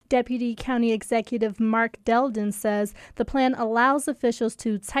Deputy County Executive Mark Delden says the plan allows officials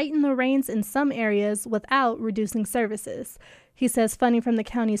to tighten the reins in some areas without reducing services. He says funding from the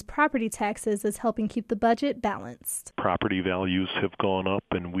county's property taxes is helping keep the budget balanced. Property values have gone up,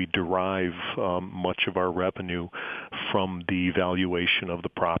 and we derive much of our revenue from the valuation of the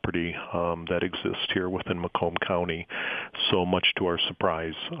property that exists here within Macomb County. So much to our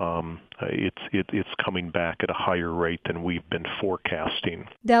surprise, it's coming back at a higher rate than we've been forecasting.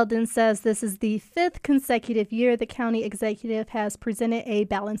 Delden says this is the 5th consecutive year the county executive has presented a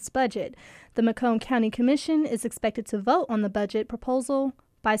balanced budget. The Macomb County Commission is expected to vote on the budget proposal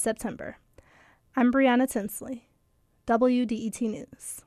by September. I'm Brianna Tinsley, WDET News.